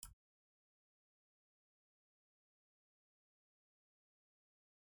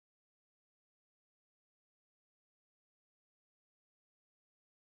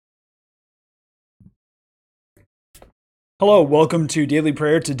Hello, welcome to Daily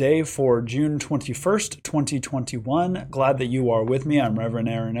Prayer today for June 21st, 2021. Glad that you are with me. I'm Reverend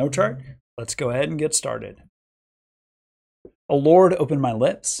Aaron Ochart. Let's go ahead and get started. O Lord, open my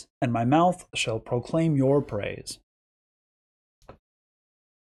lips, and my mouth shall proclaim your praise.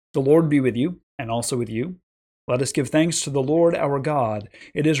 The Lord be with you, and also with you. Let us give thanks to the Lord our God.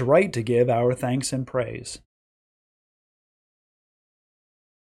 It is right to give our thanks and praise.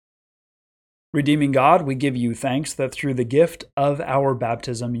 Redeeming God, we give you thanks that through the gift of our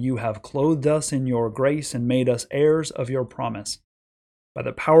baptism you have clothed us in your grace and made us heirs of your promise. By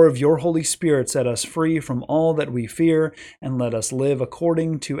the power of your Holy Spirit, set us free from all that we fear and let us live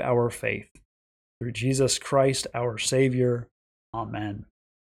according to our faith. Through Jesus Christ, our Savior. Amen.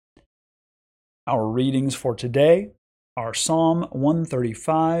 Our readings for today are Psalm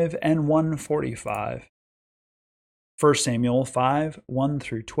 135 and 145, 1 Samuel 5, 1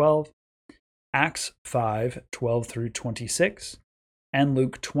 through 12, Acts 5, 12 through 26, and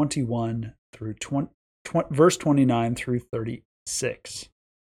Luke 21 through verse 29 through 36.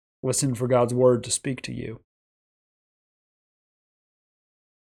 Listen for God's word to speak to you.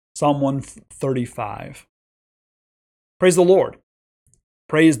 Psalm 135. Praise the Lord.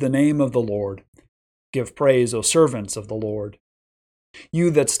 Praise the name of the Lord. Give praise, O servants of the Lord.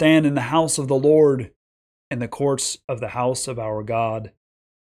 You that stand in the house of the Lord, in the courts of the house of our God.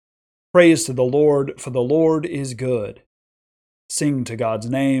 Praise to the Lord, for the Lord is good. Sing to God's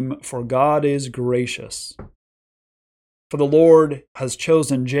name, for God is gracious. For the Lord has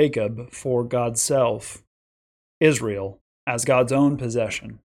chosen Jacob for God's self, Israel as God's own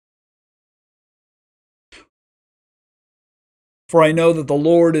possession. For I know that the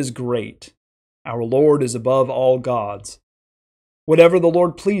Lord is great. Our Lord is above all gods. Whatever the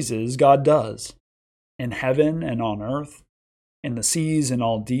Lord pleases, God does, in heaven and on earth, in the seas and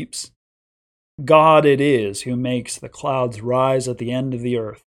all deeps. God it is who makes the clouds rise at the end of the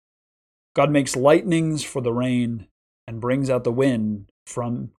earth. God makes lightnings for the rain and brings out the wind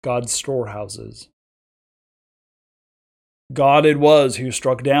from God's storehouses. God it was who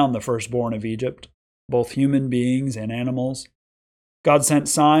struck down the firstborn of Egypt, both human beings and animals. God sent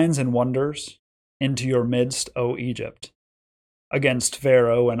signs and wonders into your midst, O Egypt, against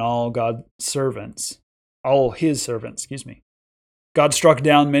Pharaoh and all his servants. God struck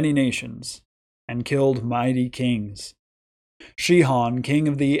down many nations and killed mighty kings, Sihon, king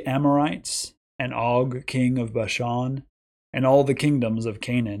of the Amorites, and Og, king of Bashan, and all the kingdoms of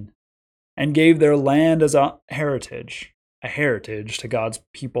Canaan, and gave their land as a heritage to God's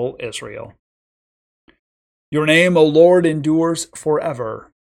people Israel. Your name, O Lord, endures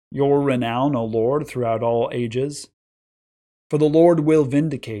forever, your renown, O Lord, throughout all ages. For the Lord will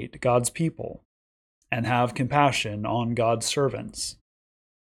vindicate God's people and have compassion on God's servants.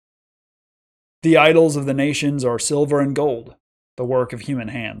 The idols of the nations are silver and gold, the work of human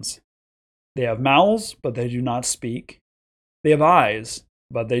hands. They have mouths, but they do not speak. They have eyes,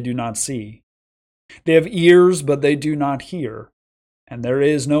 but they do not see. They have ears, but they do not hear, and there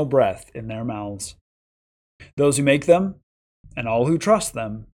is no breath in their mouths. Those who make them, and all who trust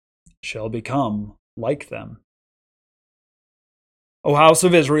them, shall become like them. O house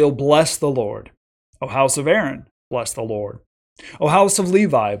of Israel, bless the Lord. O house of Aaron, bless the Lord. O house of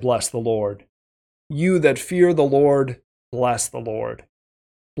Levi, bless the Lord. You that fear the Lord, bless the Lord.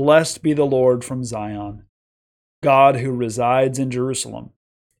 Blessed be the Lord from Zion, God who resides in Jerusalem.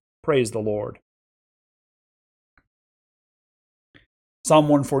 Praise the Lord. Psalm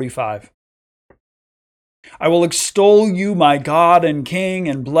 145. I will extol you, my God and King,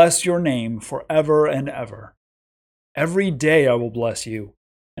 and bless your name forever and ever. Every day I will bless you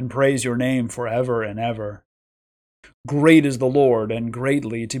and praise your name forever and ever. Great is the Lord and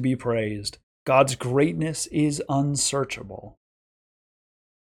greatly to be praised. God's greatness is unsearchable.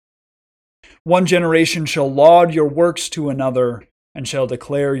 One generation shall laud your works to another and shall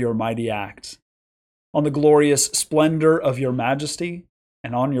declare your mighty acts. On the glorious splendor of your majesty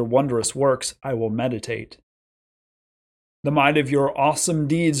and on your wondrous works I will meditate. The might of your awesome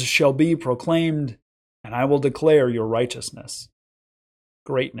deeds shall be proclaimed, and I will declare your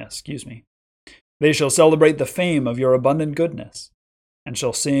greatness. They shall celebrate the fame of your abundant goodness, and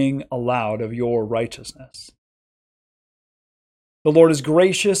shall sing aloud of your righteousness. The Lord is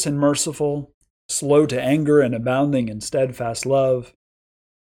gracious and merciful, slow to anger and abounding in steadfast love.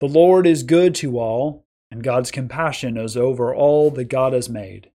 The Lord is good to all, and God's compassion is over all that God has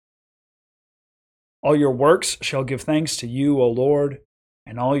made. All your works shall give thanks to you, O Lord,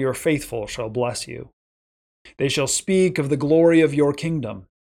 and all your faithful shall bless you. They shall speak of the glory of your kingdom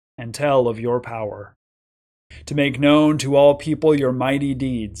and tell of your power, to make known to all people your mighty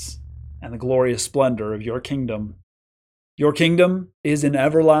deeds and the glorious splendor of your kingdom. Your kingdom is an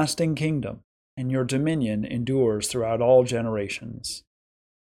everlasting kingdom, and your dominion endures throughout all generations.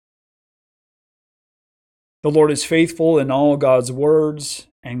 The Lord is faithful in all God's words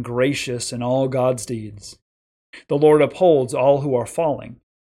and gracious in all God's deeds. The Lord upholds all who are falling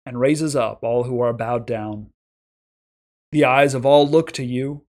and raises up all who are bowed down. The eyes of all look to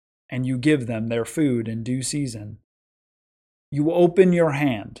you, and you give them their food in due season. You open your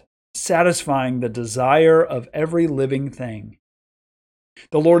hand, satisfying the desire of every living thing.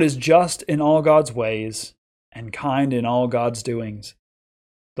 The Lord is just in all God's ways and kind in all God's doings.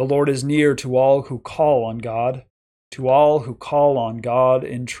 The Lord is near to all who call on God, to all who call on God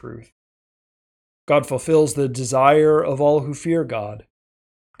in truth. God fulfills the desire of all who fear God.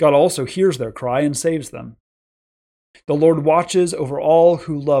 God also hears their cry and saves them. The Lord watches over all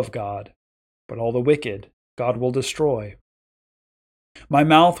who love God, but all the wicked God will destroy. My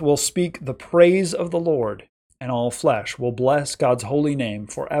mouth will speak the praise of the Lord, and all flesh will bless God's holy name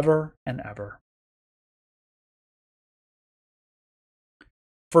forever and ever.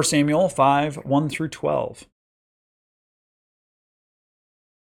 1 Samuel 5, 1 through 12.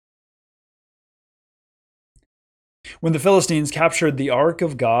 When the Philistines captured the ark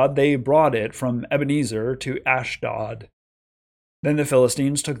of God, they brought it from Ebenezer to Ashdod. Then the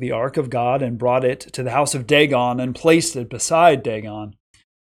Philistines took the ark of God and brought it to the house of Dagon and placed it beside Dagon.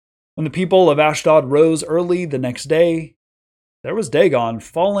 When the people of Ashdod rose early the next day, there was Dagon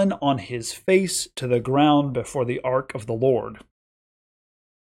fallen on his face to the ground before the ark of the Lord.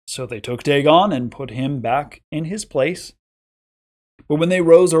 So they took Dagon and put him back in his place. But when they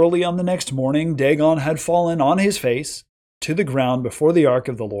rose early on the next morning, Dagon had fallen on his face to the ground before the ark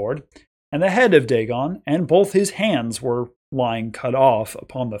of the Lord, and the head of Dagon and both his hands were lying cut off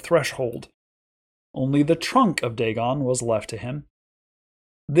upon the threshold. Only the trunk of Dagon was left to him.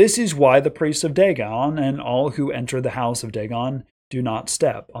 This is why the priests of Dagon and all who enter the house of Dagon do not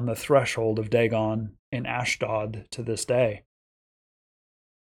step on the threshold of Dagon in Ashdod to this day.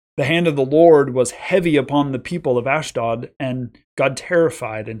 The hand of the Lord was heavy upon the people of Ashdod, and God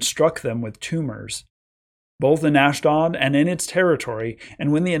terrified and struck them with tumors, both in Ashdod and in its territory.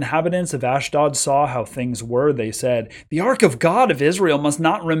 And when the inhabitants of Ashdod saw how things were, they said, "The ark of God of Israel must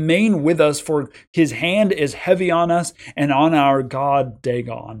not remain with us, for his hand is heavy on us and on our god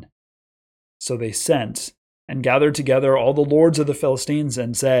Dagon." So they sent and gathered together all the lords of the Philistines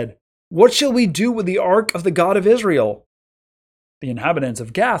and said, "What shall we do with the ark of the God of Israel?" The inhabitants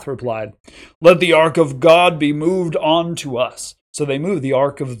of Gath replied, "Let the ark of God be moved on to us." So they moved the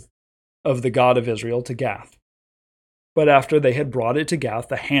ark of the God of Israel to Gath. But after they had brought it to Gath,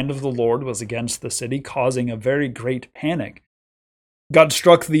 the hand of the Lord was against the city, causing a very great panic. God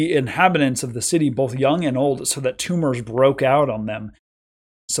struck the inhabitants of the city, both young and old, so that tumors broke out on them.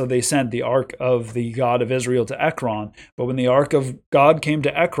 So they sent the ark of the God of Israel to Ekron. But when the ark of God came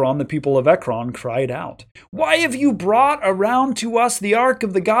to Ekron, the people of Ekron cried out, "Why have you brought around to us the ark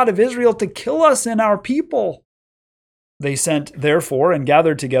of the God of Israel to kill us and our people?" They sent, therefore, and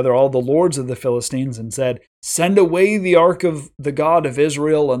gathered together all the lords of the Philistines and said, "Send away the ark of the God of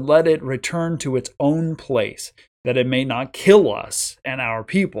Israel and let it return to its own place, that it may not kill us and our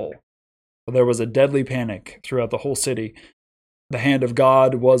people." For there was a deadly panic throughout the whole city. The hand of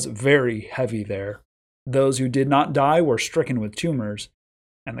God was very heavy there. Those who did not die were stricken with tumors,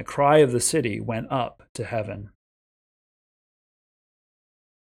 and the cry of the city went up to heaven.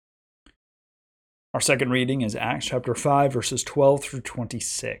 Our second reading is Acts chapter 5, verses 12 through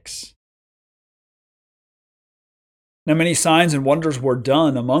 26. Now many signs and wonders were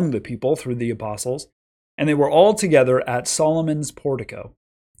done among the people through the apostles, and they were all together at Solomon's portico.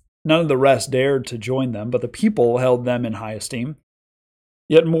 None of the rest dared to join them, but the people held them in high esteem.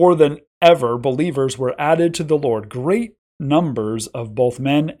 Yet more than ever, believers were added to the Lord, great numbers of both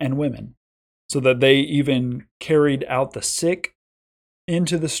men and women, so that they even carried out the sick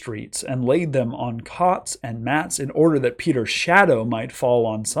into the streets and laid them on cots and mats in order that Peter's shadow might fall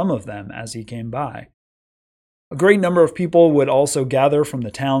on some of them as he came by. A great number of people would also gather from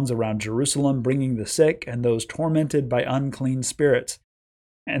the towns around Jerusalem, bringing the sick and those tormented by unclean spirits,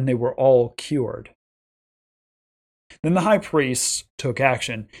 and they were all cured. Then the high priest took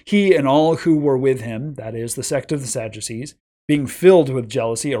action. He and all who were with him, that is, the sect of the Sadducees, being filled with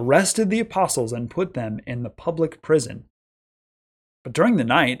jealousy, arrested the apostles and put them in the public prison. But during the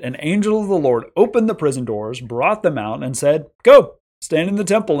night, an angel of the Lord opened the prison doors, brought them out, and said, "Go, stand in the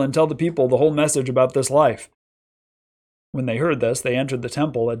temple and tell the people the whole message about this life." When they heard this, they entered the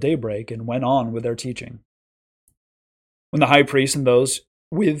temple at daybreak and went on with their teaching. When the high priest and those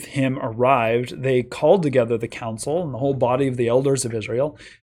with him arrived, they called together the council and the whole body of the elders of Israel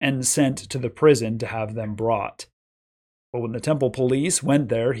and sent to the prison to have them brought. But when the temple police went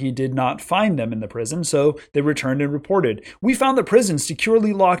there, he did not find them in the prison, so they returned and reported, "We found the prison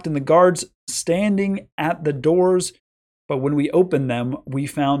securely locked and the guards standing at the doors, but when we opened them, we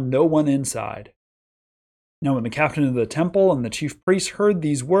found no one inside." Now when the captain of the temple and the chief priests heard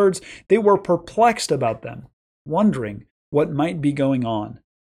these words, they were perplexed about them, wondering what might be going on.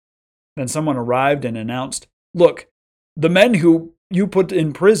 Then someone arrived and announced, "Look, the men who you put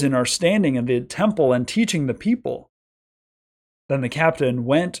in prison are standing in the temple and teaching the people." Then the captain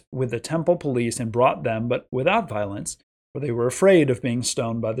went with the temple police and brought them, but without violence, for they were afraid of being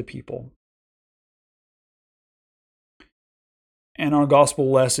stoned by the people. And our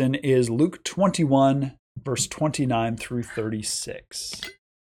gospel lesson is Luke 21, verse 29 through 36.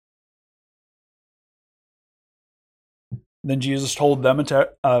 Then Jesus told them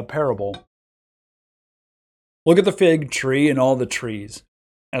a parable. "Look at the fig tree and all the trees.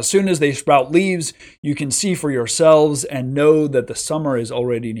 As soon as they sprout leaves, you can see for yourselves and know that the summer is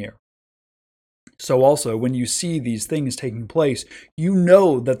already near. So also, when you see these things taking place, you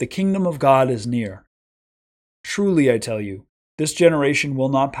know that the kingdom of God is near. Truly, I tell you, this generation will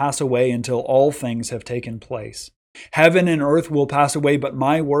not pass away until all things have taken place. Heaven and earth will pass away, but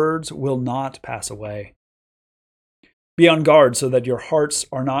my words will not pass away. Be on guard so that your hearts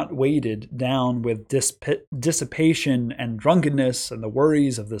are not weighted down with dissipation and drunkenness and the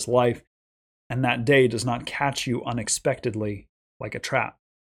worries of this life, and that day does not catch you unexpectedly like a trap.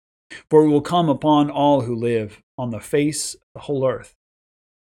 For it will come upon all who live on the face of the whole earth.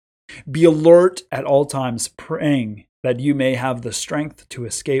 Be alert at all times, praying that you may have the strength to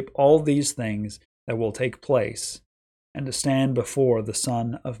escape all these things that will take place and to stand before the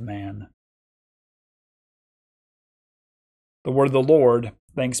Son of Man." The word of the Lord,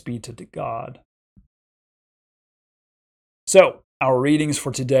 thanks be to God. So, our readings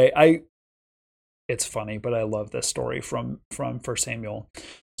for today, it's funny, but I love this story from 1 Samuel.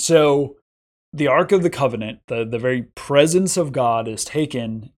 So, the Ark of the Covenant, the very presence of God, is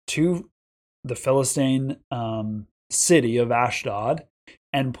taken to the Philistine city of Ashdod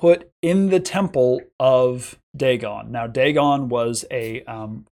and put in the temple of Dagon. Now, Dagon was a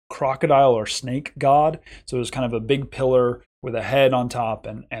crocodile or snake god, so it was kind of a big pillar with a head on top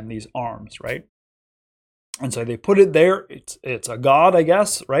and these arms, right? And so they put it there. It's a god, I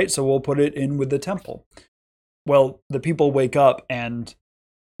guess, right? So we'll put it in with the temple. Well, the people wake up and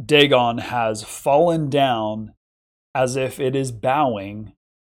Dagon has fallen down as if it is bowing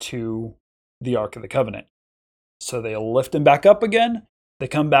to the Ark of the Covenant. So they lift him back up again. They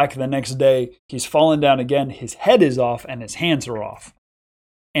come back the next day. He's fallen down again. His head is off and his hands are off.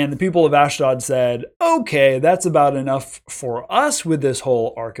 And the people of Ashdod said, "Okay, that's about enough for us with this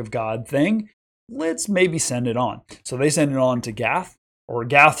whole Ark of God thing. Let's maybe send it on." So they send it on to Gath, or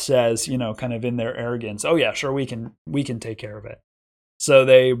Gath says, kind of in their arrogance, "Oh yeah, sure, we can take care of it." So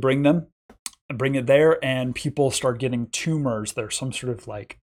they bring it there, and people start getting tumors. There's some sort of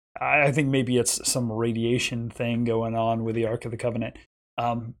I think maybe it's some radiation thing going on with the Ark of the Covenant.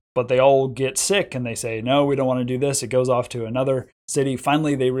 But they all get sick and they say, "No, we don't want to do this." It goes off to another city.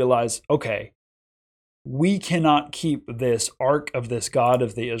 Finally, they realize, okay, we cannot keep this Ark of this God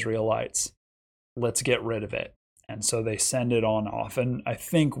of the Israelites. Let's get rid of it. And so they send it on off. And I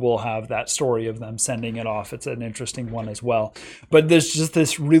think we'll have that story of them sending it off. It's an interesting one as well. But there's just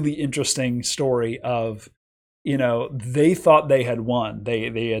this really interesting story of, they thought they had won.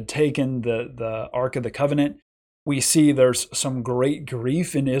 They had taken the Ark of the Covenant. We see there's some great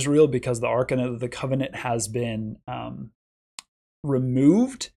grief in Israel because the Ark of the Covenant has been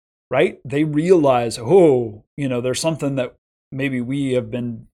removed, right? They realize, there's something that maybe we have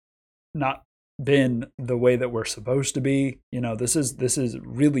not been the way that we're supposed to be. This is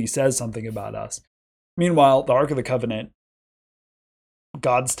really says something about us. Meanwhile, the Ark of the Covenant,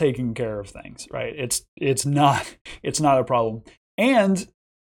 God's taking care of things, right? It's not a problem. And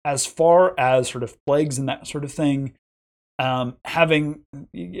as far as sort of plagues and that sort of thing,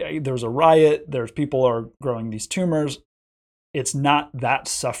 there's a riot, there's people are growing these tumors. It's not that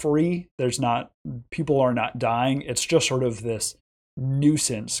suffery. People are not dying. It's just sort of this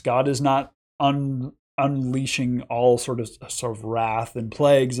nuisance. God is not unleashing all sort of wrath and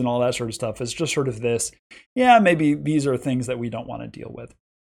plagues and all that sort of stuff. It's just sort of this, maybe these are things that we don't want to deal with.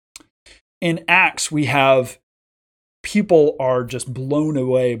 In Acts, we have people are just blown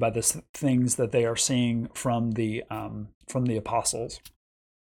away by the things that they are seeing from the apostles.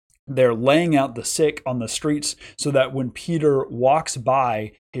 They're laying out the sick on the streets so that when Peter walks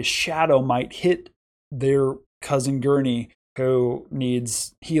by, his shadow might hit their cousin Gurney who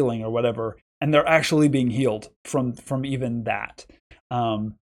needs healing or whatever, and they're actually being healed from even that.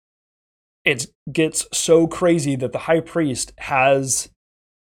 it gets so crazy that the high priest has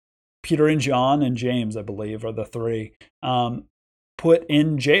Peter and John and James, I believe, are the three, put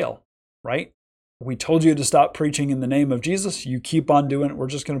in jail, right? We told you to stop preaching in the name of Jesus. You keep on doing it. We're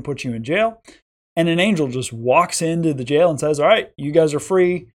just going to put you in jail. And an angel just walks into the jail and says, all right, you guys are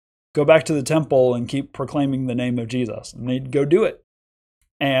free. Go back to the temple and keep proclaiming the name of Jesus. And they'd go do it.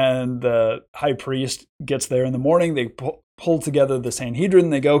 And the high priest gets there in the morning. They pull together the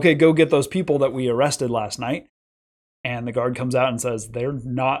Sanhedrin. They go, okay, go get those people that we arrested last night. And the guard comes out and says, they're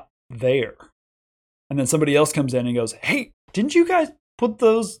not there. And then somebody else comes in and goes, hey, didn't you guys put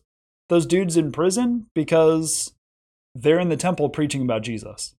those dudes in prison? Because they're in the temple preaching about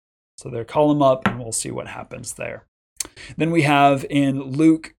Jesus. So they call them up and we'll see what happens there. Then we have in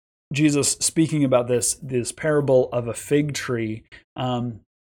Luke, Jesus speaking about this parable of a fig tree.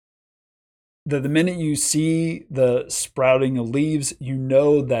 That the minute you see the sprouting of leaves, you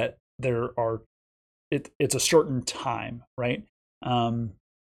know that it's a certain time, right?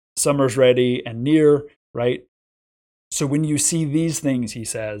 Summer's ready and near, right? So when you see these things, he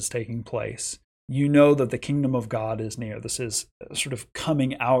says, taking place, you know that the kingdom of God is near. This is sort of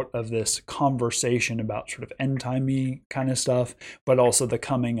coming out of this conversation about sort of end-timey kind of stuff, but also the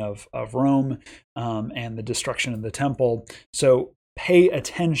coming of Rome and the destruction of the temple. So pay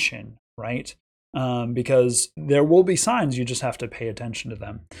attention, right? Because there will be signs, you just have to pay attention to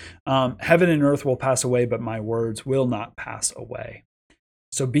them. Heaven and earth will pass away, but my words will not pass away.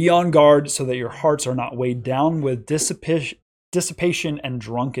 So be on guard so that your hearts are not weighed down with dissipation and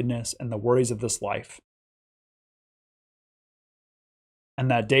drunkenness and the worries of this life.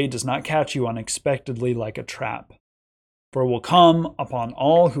 And that day does not catch you unexpectedly like a trap. For it will come upon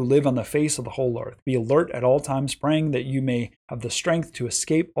all who live on the face of the whole earth. Be alert at all times, praying that you may have the strength to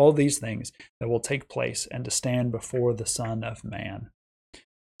escape all these things that will take place and to stand before the Son of Man.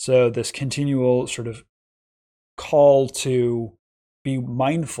 So this continual sort of call to be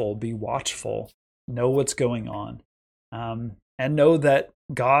mindful, be watchful, know what's going on, and know that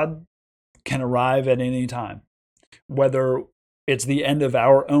God can arrive at any time, whether it's the end of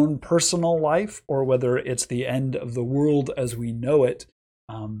our own personal life or whether it's the end of the world as we know it.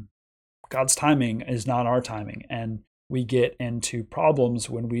 God's timing is not our timing, and we get into problems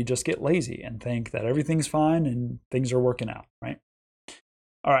when we just get lazy and think that everything's fine and things are working out, right?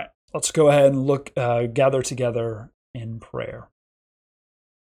 All right, let's go ahead and gather together in prayer.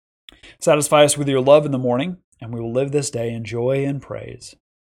 Satisfy us with your love in the morning, and we will live this day in joy and praise.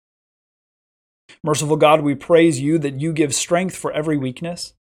 Merciful God, we praise you that you give strength for every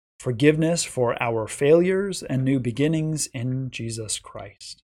weakness, forgiveness for our failures, and new beginnings in Jesus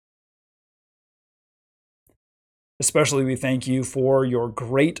Christ. Especially we thank you for your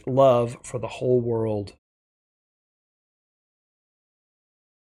great love for the whole world.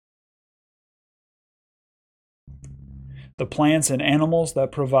 The plants and animals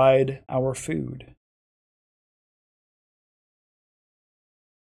that provide our food.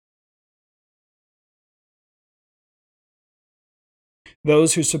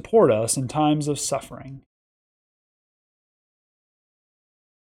 Those who support us in times of suffering.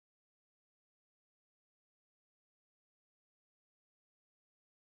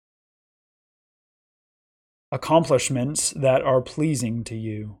 Accomplishments that are pleasing to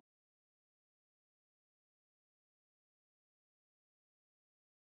you.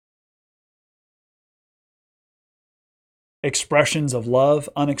 Expressions of love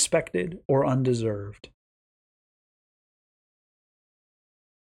unexpected or undeserved.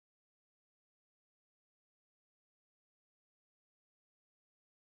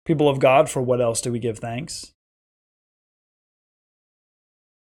 People of God, for what else do we give thanks?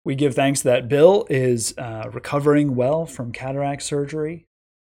 We give thanks that Bill is recovering well from cataract surgery.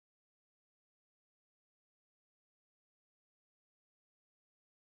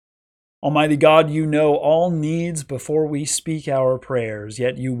 Almighty God, you know all needs before we speak our prayers,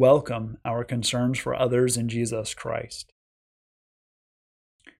 yet you welcome our concerns for others in Jesus Christ.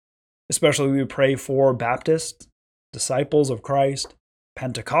 Especially we pray for Baptist, Disciples of Christ,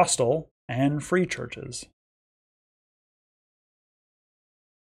 Pentecostal, and free churches.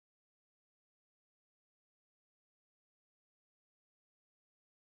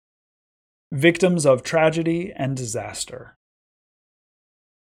 Victims of tragedy and disaster.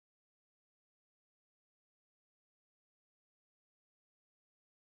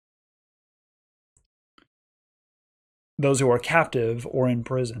 Those who are captive or in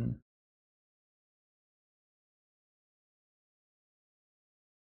prison.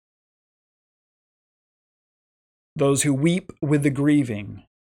 Those who weep with the grieving.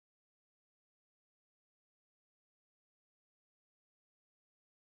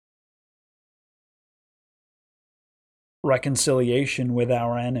 reconciliation with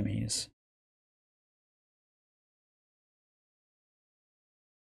our enemies.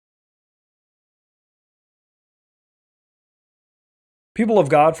 People of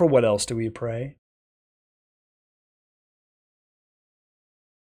God, for what else do we pray?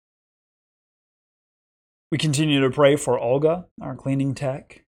 We continue to pray for Olga, our cleaning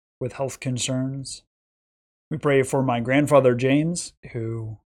tech, with health concerns. We pray for my grandfather James,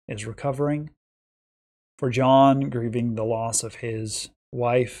 who is recovering, for John, grieving the loss of his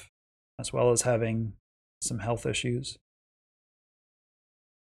wife, as well as having some health issues,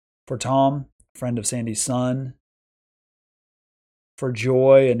 for Tom, a friend of Sandy's son, for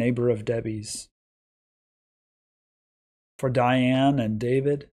Joy, a neighbor of Debbie's, for Diane and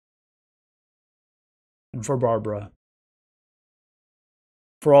David, and for Barbara,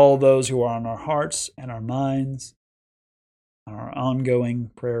 for all those who are on our hearts and our minds, on our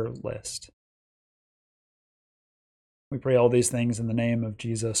ongoing prayer list. We pray all these things in the name of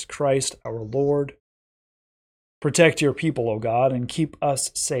Jesus Christ, our Lord. Protect your people, O God, and keep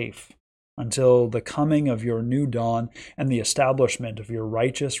us safe until the coming of your new dawn and the establishment of your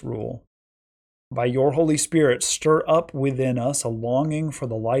righteous rule. By your Holy Spirit, stir up within us a longing for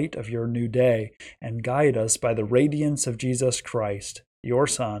the light of your new day, and guide us by the radiance of Jesus Christ, your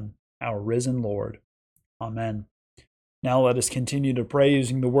Son, our risen Lord. Amen. Now let us continue to pray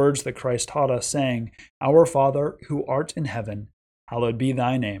using the words that Christ taught us, saying, Our Father, who art in heaven, hallowed be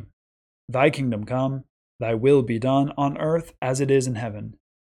thy name. Thy kingdom come, thy will be done on earth as it is in heaven.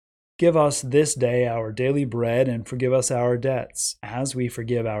 Give us this day our daily bread, and forgive us our debts, as we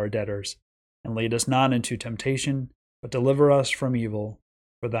forgive our debtors. And lead us not into temptation, but deliver us from evil.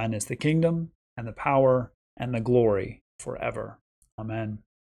 For thine is the kingdom, and the power, and the glory, forever. Amen.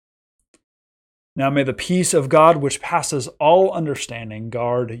 Now may the peace of God, which passes all understanding,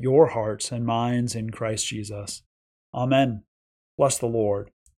 guard your hearts and minds in Christ Jesus. Amen. Bless the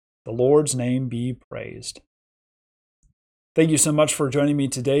Lord. The Lord's name be praised. Thank you so much for joining me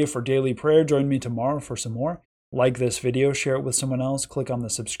today for daily prayer. Join me tomorrow for some more. Like this video, share it with someone else, click on the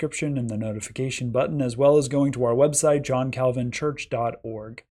subscription and the notification button, as well as going to our website,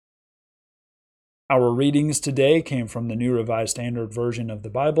 johncalvinchurch.org. Our readings today came from the New Revised Standard Version of the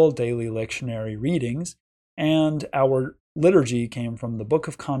Bible, Daily Lectionary Readings, and our liturgy came from the Book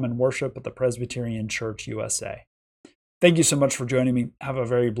of Common Worship at the Presbyterian Church, USA. Thank you so much for joining me. Have a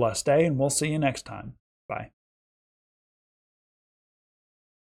very blessed day, and we'll see you next time. Bye.